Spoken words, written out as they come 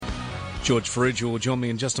George Farrugia will join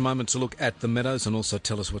me in just a moment to look at the Meadows and also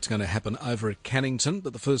tell us what's going to happen over at Cannington.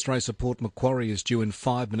 But the first race at Port Macquarie is due in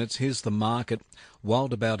 5 minutes. Here's the market.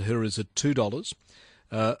 Wild About Her is at $2.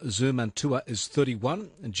 Zermantua is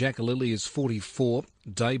 31. Jackalili is 44.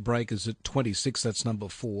 Daybreak is at 26. That's number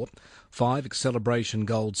 4. 5, Acceleration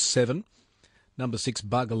Gold, 7. Number 6,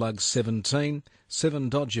 Bugalug, 17. 7,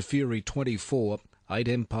 Dodger Fury, 24. 8,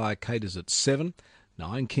 Empire Kate is at 7.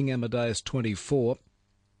 9, King Amadeus, 24.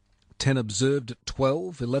 10, Observed at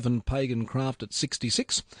 12. 11, Pagan Craft at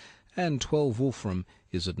 66. And 12, Wolfram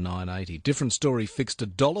is at 980. Different Story fixed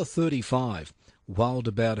at $1.35. Wild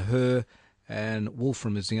About Her and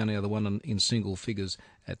Wolfram is the only other one in single figures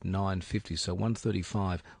at $9.50. So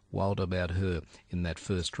 $1.35, Wild About Her in that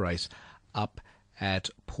first race up at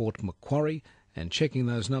Port Macquarie. And checking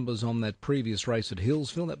those numbers on that previous race at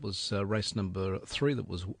Hillsville, that was race number 3 that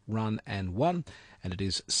was run and won. And it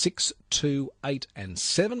is 6, 2, 8 and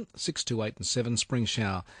 7. 6, 2, 8 and 7. Spring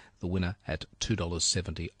Shower, the winner at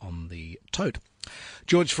 $2.70 on the tote.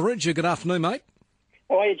 George Farrugia, good afternoon, mate.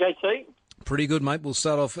 How are you, JT? Pretty good, mate. We'll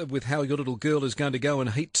start off with how your little girl is going to go in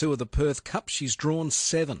Heat 2 of the Perth Cup. She's drawn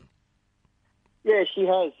 7. Yeah, she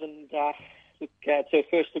has. And it's her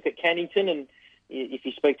first look at Cannington. And if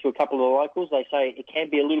you speak to a couple of the locals, they say it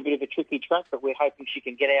can be a little bit of a tricky track, but we're hoping she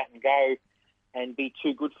can get out and go and be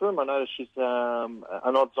too good for him. I notice she's an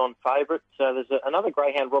odds-on favourite. There's another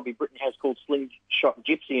greyhound Robbie Britton has called Slingshot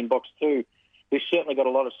Gypsy in box 2, who's certainly got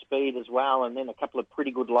a lot of speed as well, and then a couple of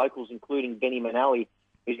pretty good locals, including Benny Manali,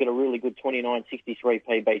 who's got a really good 29.63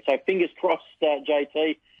 PB. So fingers crossed,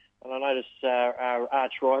 JT. And I notice our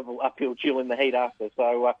arch rival Uphill Jill in the heat after.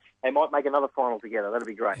 So they might make another final together. That'd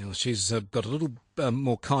be great. Yeah, she's got a little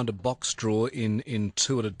more kind of box draw in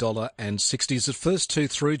 2 at $1.60. Is it first 2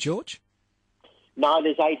 through, George? No,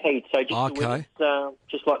 there's 8 heats. So just okay.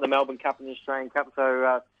 Just like the Melbourne Cup and the Australian Cup.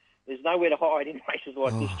 So there's nowhere to hide in races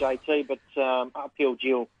like this, JT. But Uphill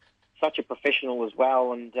Jill, such a professional as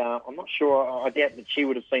well. And I'm not sure, I doubt that she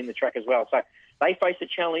would have seen the track as well. So they face a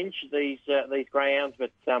challenge, these greyhounds,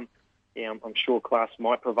 but yeah, I'm sure class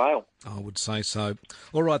might prevail. I would say so.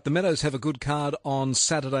 All right, the Meadows have a good card on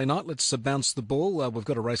Saturday night. Let's bounce the ball. We've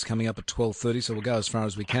got a race coming up at 12:30, so we'll go as far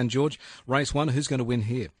as we can, George. Race 1, who's going to win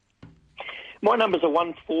here? My numbers are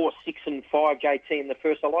 1, 4, 6 and 5, JT, in the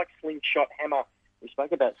first. I like Slingshot Hammer. We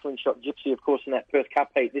spoke about Slingshot Gypsy, of course, in that Perth Cup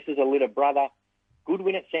heat. This is a litter brother. Good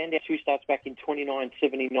win at Sandown, 2 starts back in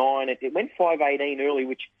 29.79. It went 5.18 early,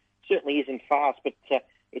 which certainly isn't fast, but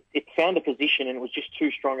it found a position and it was just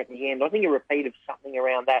too strong at the end. I think a repeat of something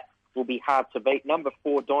around that will be hard to beat. Number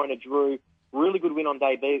 4, Dinah Drew, really good win on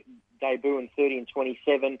debut in 30 and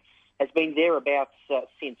 27. Has been thereabouts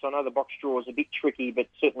since. I know the box draw is a bit tricky, but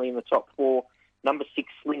certainly in the top 4. Number 6,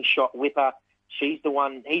 Slingshot Whipper. He's the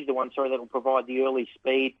one, that will provide the early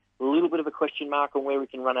speed. A little bit of a question mark on where we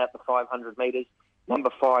can run out the 500 metres.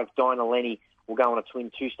 Number 5, Dinah Lenny, will go on a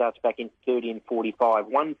twin, 2 starts back in 30 and 45.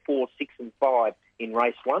 1, 4, 6 and 5 in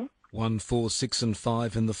race 1. 1, 4, 6 and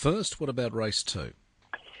 5 in the first. What about race 2?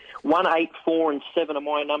 1, 8, 4 and 7 are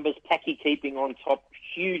my numbers. Tacky keeping on top.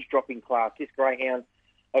 Huge drop in class. This greyhound,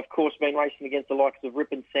 of course, been racing against the likes of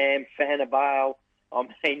Rip and Sam, Fana Bale. I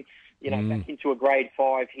mean, back into a grade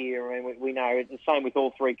 5 here. And we know it's the same with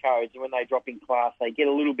all 3 codes. And when they drop in class, they get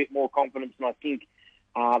a little bit more confidence. And I think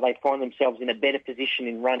they find themselves in a better position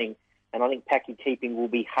in running. And I think Packy Keeping will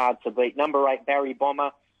be hard to beat. Number 8, Barry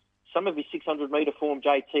Bomber. Some of his 600-metre form,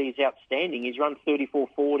 JT, is outstanding. He's run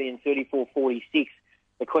 34.40 and 34.46.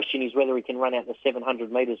 The question is whether he can run out the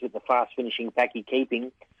 700 metres with the fast-finishing Packy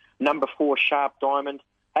Keeping. Number 4, Sharp Diamond.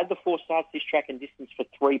 Had the 4 starts this track and distance for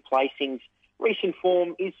 3 placings. Recent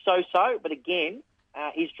form is so-so, but again,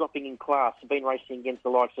 is dropping in class. Been racing against the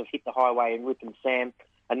likes of Hit the Highway and Rip and Sam.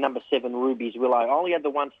 And number 7, Ruby's Willow. Only had the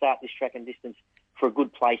 1 start this track and distance for a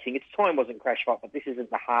good placing. Its time wasn't crash hot, but this isn't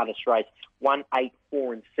the hardest race. 1, 8,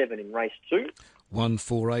 4 and 7 in race 2. 1,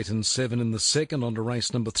 4, 8 and 7 in the second. On to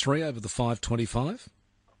race number 3 over the 5.25.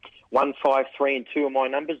 1, 5, 3 and 2 are my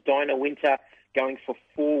numbers. Dinah Winter going for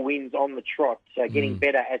 4 wins on the trot. So getting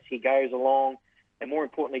better as he goes along. And more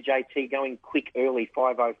importantly, JT going quick early,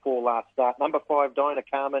 5.04 last start. Number 5, Dinah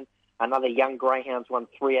Carmen. Another young greyhounds won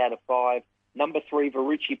 3 out of 5. Number 3,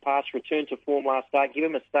 Varucci Pass, returned to form last start. Give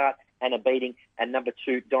him a start and a beating. And number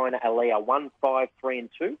 2, Dinah Aliyah, 1, 5, 3 and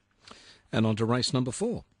 2. And on to race number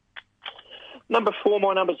 4. Number 4,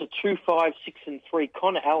 my numbers are 2, 5, 6 and 3.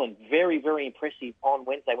 Connor Allen, very, very impressive on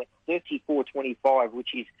Wednesday. Went 34.25, which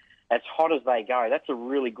is as hot as they go. That's a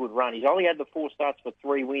really good run. He's only had the 4 starts for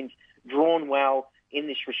 3 wins. Drawn well in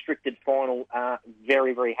this restricted final.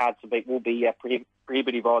 Very, very hard to beat. Will be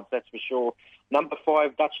prohibitive odds, that's for sure. Number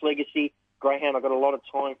 5, Dutch Legacy. greyhound I've got a lot of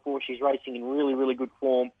time for. She's racing in really, really good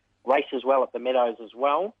form. Races well at the Meadows as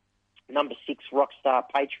well. Number 6, Rockstar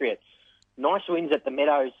Patriot. Nice wins at the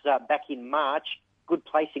Meadows back in March. Good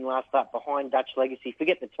placing last start behind Dutch Legacy.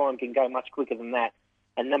 Forget the time can go much quicker than that.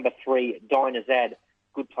 And number 3, Dynazad.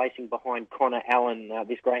 Good placing behind Connor Allen,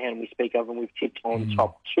 this greyhound we speak of, and we've tipped on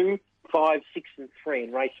top 2, 5, 6 and 3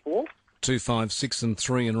 in race 4. 2, 5, 6 and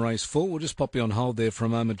 3 in race 4. We'll just pop you on hold there for a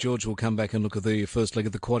moment, George. We'll come back and look at the first leg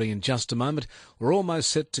of the quaddie in just a moment. We're almost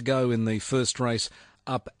set to go in the first race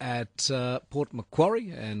up at Port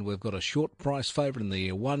Macquarie, and we've got a short price favourite in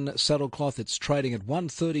the 1 saddlecloth. It's trading at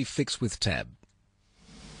 $1.30 fixed with tab.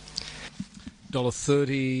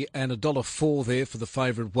 $1.30 and $1.04 there for the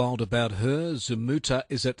favourite Wild About Her. Zumuta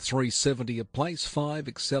is at $3.70 a place. 5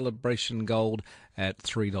 Acceleration Gold at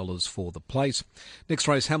 $3 for the place. Next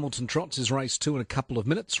race, Hamilton Trots, is race 2 in a couple of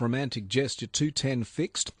minutes. Romantic Gesture $2.10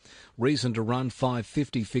 fixed. Reason to Run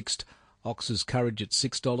 $5.50 fixed. Ox's Courage at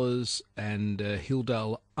 $6 and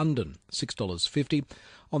Hilldale Unden $6.50.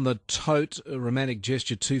 On the tote, Romantic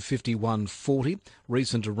Gesture $2.50, $1.40.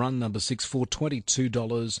 Reason to Run number 6 for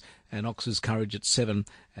 $22 and Ox's Courage at $7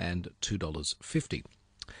 and $2.50.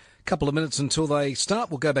 Couple of minutes until they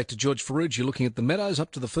start. We'll go back to George Farrugia looking at the Meadows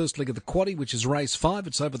up to the first leg of the quaddie, which is race 5.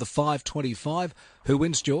 It's over the 5.25. Who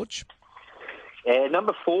wins, George?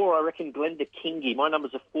 Number 4, I reckon Glenda Kingi. My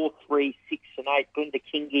numbers are 4, 3, 6 and 8. Glenda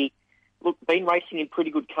Kingi. Look, been racing in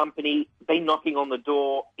pretty good company, been knocking on the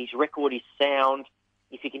door. His record is sound.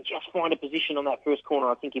 If you can just find a position on that first corner,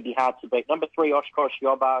 I think he'd be hard to beat. Number 3, Oshkosh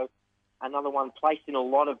Yobbo. Another one placed in a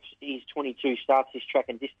lot of his 22 starts this track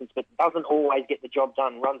and distance, but doesn't always get the job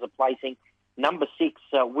done, runs a placing. Number 6,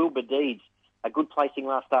 Wilbur Deeds. A good placing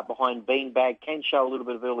last start behind Beanbag. Can show a little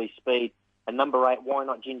bit of early speed. And number 8, Why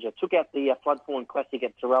Not Ginger. Took out the Floodfawn Classic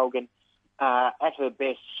at Traralgon. At her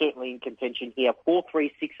best, certainly in contention here. 4,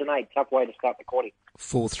 3, 6 and 8. Tough way to start the quaddie.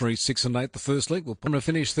 4, 3, 6 and 8, the first leg. We'll put a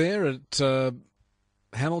finish there at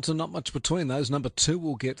Hamilton. Not much between those. Number 2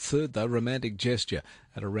 will get third, though. Romantic Gesture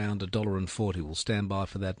at around $1.40. We'll stand by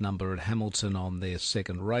for that number at Hamilton on their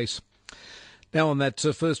second race. Now on that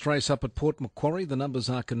first race up at Port Macquarie, the numbers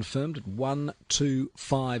are confirmed at 1, 2,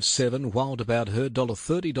 5, 7. Wild About Her,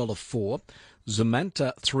 $1.30, $4.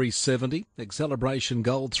 Zamanta $3.70, Acceleration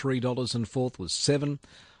Gold $3 and fourth was $7,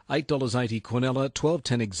 $8.80 Quinella,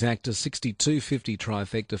 $12.10 Exacta, $62.50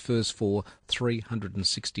 Trifecta, first for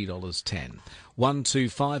 $360.10. 1, 2,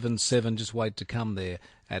 5 and 7 just wait to come there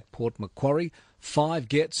at Port Macquarie. 5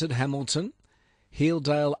 gets at Hamilton,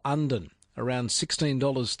 Hilldale Unden around $16,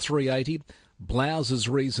 $3.80. Blouse's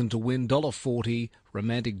Reason to Win $1.40,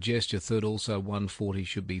 Romantic Gesture third also $1.40,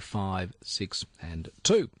 should be 5, 6 and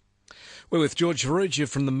 2. We're with George Farrugia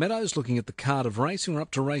from the Meadows looking at the card of racing. We're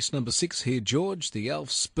up to race number 6 here, George, the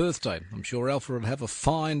Alf's birthday. I'm sure Alpha would have a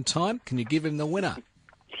fine time. Can you give him the winner?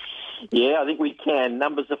 Yeah, I think we can.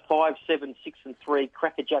 Numbers are 5, 7, 6 and 3.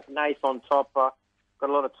 Crackerjack Nath on top. Got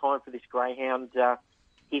a lot of time for this greyhound.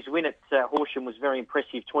 His win at Horsham was very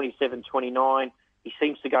impressive, 27-29. He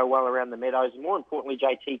seems to go well around the Meadows. And more importantly,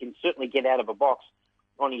 JT can certainly get out of a box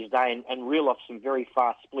on his day and reel off some very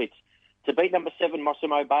fast splits. To beat number 7,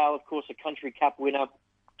 Mossimo Bale, of course, a Country Cup winner.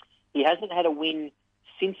 He hasn't had a win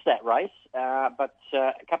since that race, but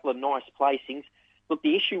a couple of nice placings. Look,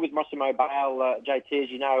 the issue with Mossimo Bale, JT,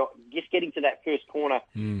 as you know, just getting to that first corner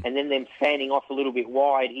and then them fanning off a little bit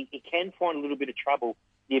wide, he can find a little bit of trouble.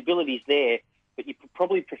 The ability's there, but you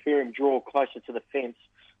probably prefer him draw closer to the fence.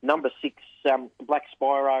 Number 6, Black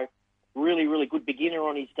Spyro, really, really good beginner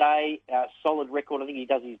on his day, solid record. I think he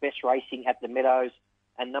does his best racing at the Meadows.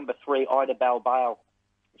 And number 3, Ida Bale.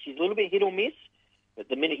 She's a little bit hit or miss, but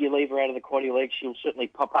the minute you leave her out of the quaddie leg, she'll certainly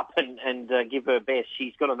pop up and give her best.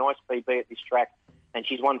 She's got a nice PB at this track, and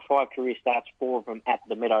she's won 5 career starts, 4 of them at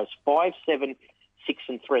the Meadows. 5, 7, 6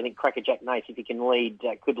 and 3. I think Crackerjack Nath, if he can lead,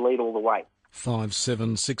 could lead all the way. 5,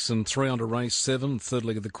 7, 6 and 3 on to race 7. Third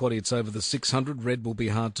leg of the quaddie, it's over the 600. Red will be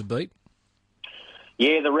hard to beat.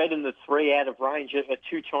 Yeah, the Red and the 3 out of range, a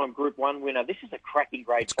 2-time Group 1 winner. This is a cracking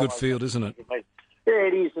grade. It's a good field, isn't it? Yeah,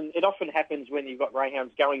 it is, and it often happens when you've got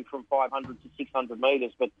greyhounds going from 500 to 600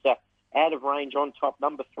 metres, but out of range on top,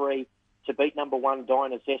 number 3, to beat number 1,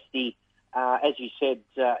 Dinah Zesty. As you said,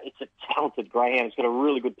 it's a talented greyhound. It's got a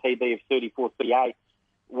really good PB of 34-38.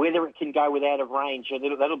 Whether it can go with out of range,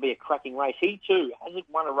 that'll be a cracking race. He, too, hasn't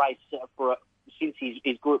won a race since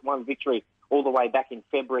his Group 1 victory all the way back in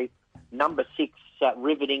February. Number 6,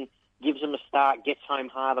 Riveting, gives him a start, gets home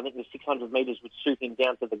hard. I think the 600 metres would suit him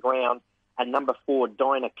down to the ground. And number 4,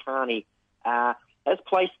 Dinah Carney, has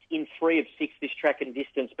placed in 3 of 6 this track and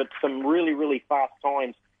distance, but some really, really fast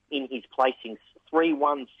times in his placings. 3,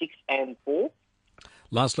 1, 6 and 4.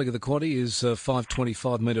 Last leg of the quaddie is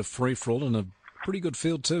 525-metre free-for-all and a pretty good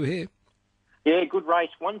field too here. Yeah, good race.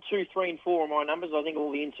 1, 2, 3 and 4 are my numbers. I think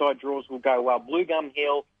all the inside draws will go well. Blue Gum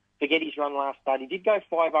Hill, forget his run last start. He did go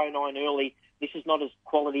 5.09 early. This is not as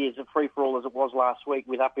quality as a free-for-all as it was last week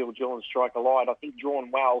with Uphill Jill and Strike Light. I think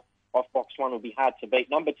drawn well off box 1 will be hard to beat.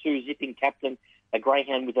 Number 2, Zipping Captain, a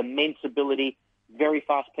greyhound with immense ability. Very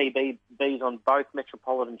fast PBs on both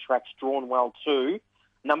metropolitan tracks, drawn well too.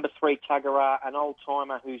 Number 3, Tuggerah, an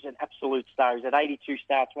old-timer who's an absolute star. He's at 82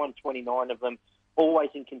 starts, 129 of them, always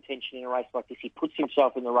in contention in a race like this. He puts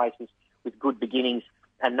himself in the races with good beginnings.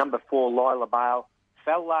 And number 4, Lila Bale,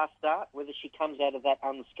 fell last start. Whether she comes out of that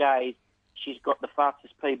unscathed, she's got the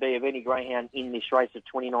fastest PB of any greyhound in this race at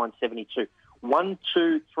 29.72. 1,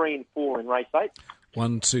 2, 3 and 4 in race 8.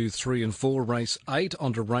 1, 2, 3 and 4, race 8,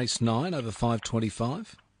 onto race 9 over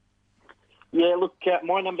 525. Yeah, look,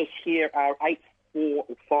 my numbers here are 8, 4,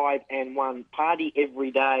 5 and 1. Party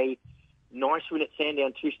every day. Nice win at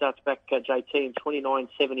Sandown, 2 starts back, JT, in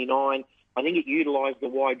 29.79. I think it utilised the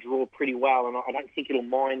wide draw pretty well, and I don't think it'll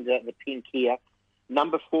mind the pink here.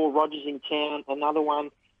 Number 4, Rogers in Town, another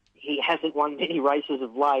one. He hasn't won many races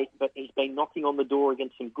of late, but he's been knocking on the door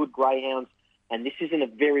against some good greyhounds, and this isn't a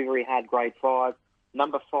very, very hard grade 5.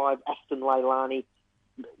 Number 5, Aston Leilani,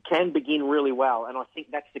 can begin really well, and I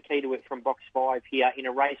think that's the key to it from box 5 here in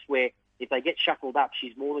a race where if they get shuffled up,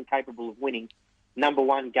 she's more than capable of winning. Number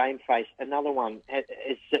 1, Game Face, another one,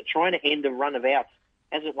 is trying to end a run of outs.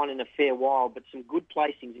 Hasn't won in a fair while, but some good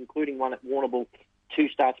placings, including one at Warrnambool, 2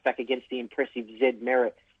 starts back against the impressive Zed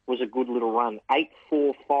Merritt, was a good little run. 8,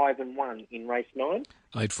 4, 5 and 1 in race 9.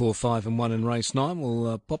 8, 4, 5 and 1 in race 9.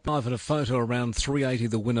 We'll pop live at a photo around 380,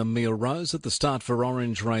 the winner Mia Rose at the start for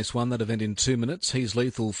Orange race 1. That event in 2 minutes. He's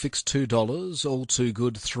Lethal fixed $2. All Too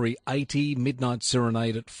Good $3.80. Midnight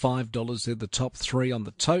Serenade at $5. They're the top 3 on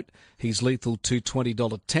the tote. He's Lethal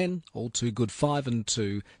 $220.10. All Too Good 5 and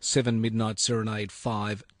 2. 7 Midnight Serenade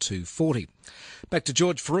 5 $240. Back to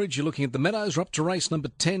George Farrugia looking at the Meadows. We're up to race number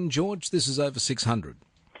 10. George, this is over 600.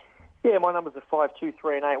 Yeah, my numbers are 5, 2,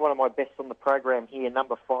 3 and 8. One of my best on the program here.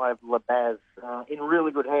 Number 5, Labaz, in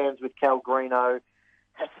really good hands with Cal Greeno.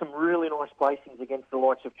 Has some really nice placings against the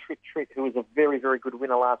likes of Trick Trick, who was a very, very good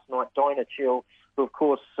winner last night. Dinah Chill, who of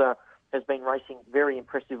course has been racing very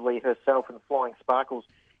impressively herself, and Flying Sparkles.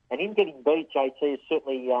 And in getting beat, JT has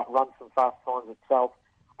certainly run some fast times itself.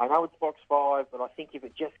 I know it's box 5, but I think if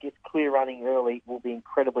it just gets clear running early, it will be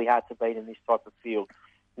incredibly hard to beat in this type of field.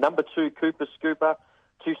 Number 2, Cooper Scooper.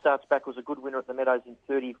 2 starts back, was a good winner at the Meadows in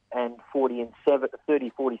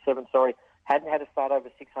 30.47. Hadn't had a start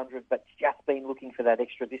over 600, but just been looking for that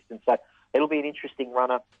extra distance. So it'll be an interesting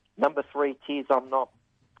runner. Number 3, Tears I'm Not.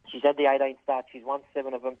 She's had the 18 starts. She's won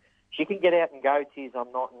 7 of them. She can get out and go, Tears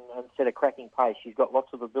I'm Not, and set a cracking pace. She's got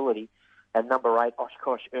lots of ability. And number 8,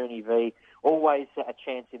 Oshkosh Ernie V. Always a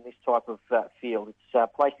chance in this type of field. It's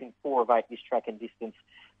placed in 4 of 8 this track and distance.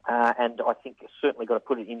 And I think certainly got to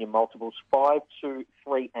put it in your multiples. 5, 2,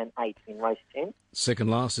 3 and 8 in race 10. Second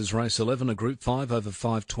last is race 11, a Group 5 over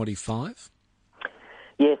 525.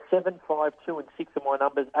 Yeah, 7, 5, 2 and 6 are my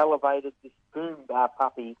numbers. Elevated, this boom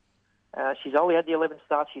puppy. She's only had the 11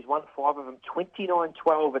 starts. She's won 5 of them.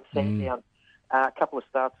 29-12 at Sandown a couple of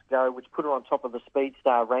starts ago, which put her on top of the Speed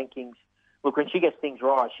Star rankings. Look, when she gets things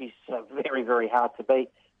right, she's very, very hard to beat.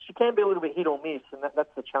 She can be a little bit hit or miss, and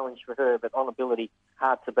that's the challenge for her, but on ability,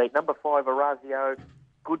 hard to beat. Number 5, Orazio,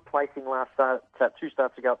 good placing last start, 2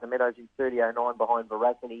 starts ago at the Meadows in 30.09 behind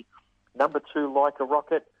Veracity. Number 2, Like a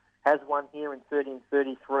Rocket, has won here in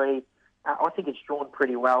 30.33. I think it's drawn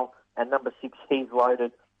pretty well. And number 6, He's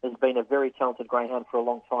Loaded, has been a very talented greyhound for a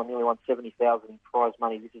long time, nearly won 70,000 in prize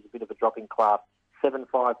money. This is a bit of a drop in class. 7,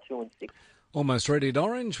 5, 2 and 6. Almost ready at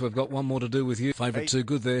Orange. We've got one more to do with you. Favourite Too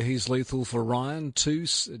Good there. He's Lethal for Ryan. Out to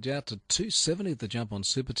 270 at the jump on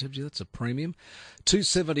Super Tip. That's a premium.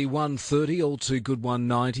 271.30. All Too Good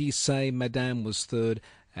 190. Say Madame was third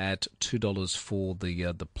at $2 for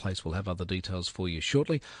the place. We'll have other details for you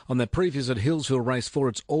shortly. On that previous at Hillsville Race 4,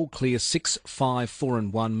 it's all clear. 6, 5, 4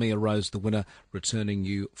 and 1. Mia Rose, the winner, returning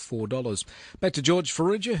you $4. Back to George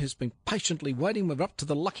Farrugia, who's been patiently waiting. We're up to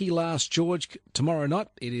the lucky last, George. Tomorrow night,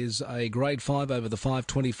 it is a grade 5 over the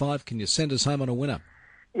 525. Can you send us home on a winner?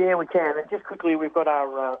 Yeah, we can. And just quickly, we've got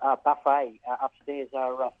our buffet upstairs,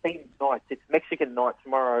 our themed night. It's Mexican night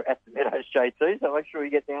tomorrow at the Meadows, JT, so make sure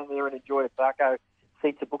you get down there and enjoy a taco.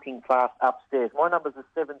 Seats are booking fast upstairs. My numbers are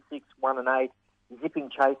 7, 6, 1 and 8. Zipping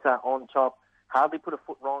Chaser on top. Hardly put a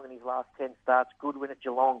foot wrong in his last 10 starts. Good win at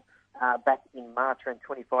Geelong back in March around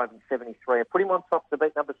 25.73. I put him on top to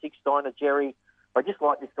beat number 6, Dinah Jerry. I just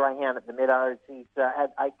like this greyhound at the Meadows. He's had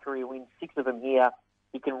 8 career wins, 6 of them here.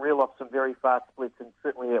 he can reel off some very fast splits and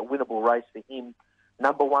certainly a winnable race for him.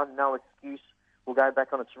 Number 1, No Excuse, will go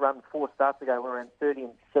back on its run 4 starts ago, around 30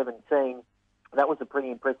 and 17. That was a pretty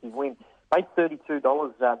impressive win. Paid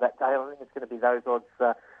 $32 that day. I think it's going to be those odds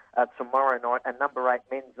tomorrow night. And number 8,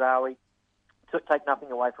 Menzawi, take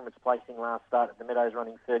nothing away from its placing last start at the Meadows,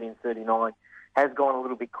 running 30 and 39. Has gone a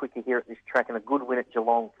little bit quicker here at this track, and a good win at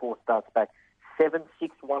Geelong, 4 starts back. 7,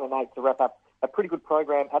 6, 1 and 8 to wrap up a pretty good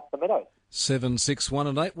program at the Meadows. 7, 6, 1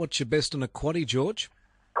 and 8. What's your best in a quaddie, George?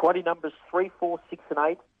 Quaddie numbers 3, 4, 6 and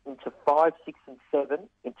 8, into 5, 6 and 7,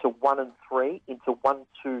 into 1 and 3, into 1,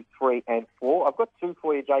 2, 3 and 4. I've got 2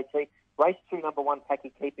 for you, JT. Race 2, number 1,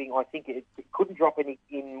 Packy Keeping. I think it couldn't drop any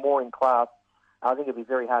more in class. I think it'd be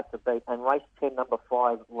very hard to beat. And race 10, number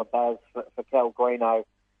 5, Labaz for Cal Greeno.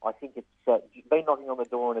 I think it's been knocking on the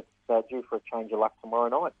door, and it's due for a change of luck tomorrow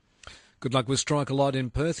night. Good luck with Strike a Light in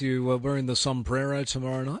Perth. You wearing the sombrero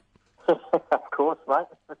tomorrow night? Of course, mate.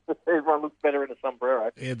 Everyone looks better in a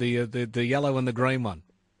sombrero. Yeah, the yellow and the green one.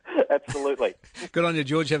 Absolutely. Good on you,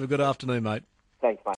 George. Have a good afternoon, mate.